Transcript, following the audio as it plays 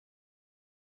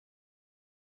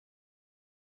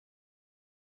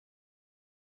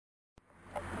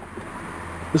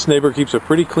This neighbor keeps a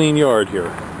pretty clean yard here.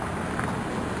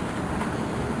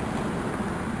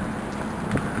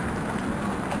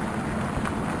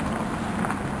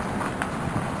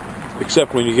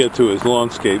 Except when you get to his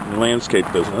landscape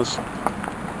business.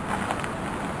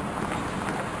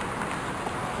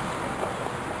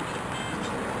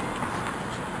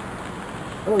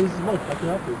 Oh, this is Mike. I can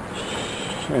help you.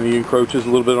 And he encroaches a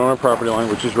little bit on our property line,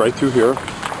 which is right through here.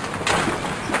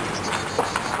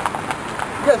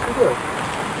 Yes, we do.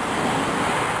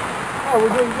 Oh,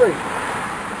 we're doing great.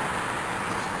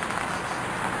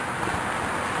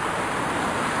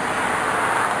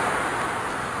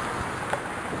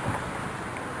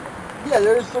 Yeah,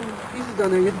 there's some pieces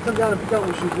down there. You have to come down and pick out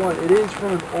what you want. It is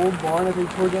from an old barn that they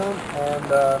tore down, and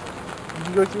you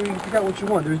can go through and pick out what you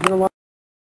want. There's been a lot.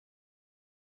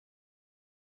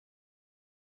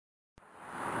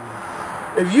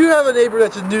 If you have a neighbor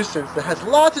that's a nuisance, that has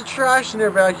lots of trash in their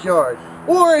backyard,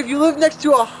 or if you live next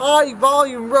to a high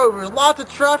volume road where there's lots of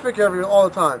traffic all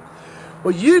the time,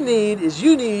 what you need is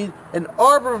an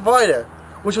arborvitae,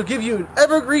 which will give you an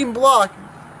evergreen block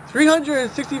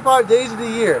 365 days of the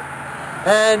year.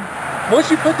 And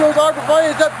once you put those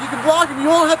arborvitaes up, you can block them. You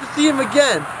won't have to see them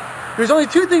again. There's only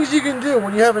two things you can do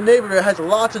when you have a neighbor that has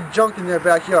lots of junk in their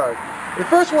backyard. The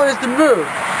first one is to move.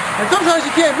 And sometimes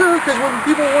you can't move because when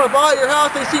people want to buy your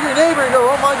house, they see your neighbor and go,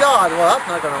 oh my God, well that's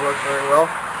not going to work very well.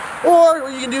 Or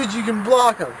what you can do is you can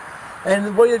block them.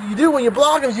 And what you do when you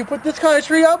block them is you put this kind of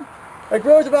tree up. It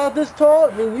grows about this tall.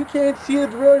 I mean, you can't see the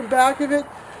road back of it.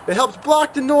 It helps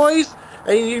block the noise.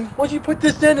 And once you put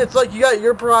this in, it's like you got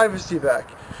your privacy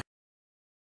back.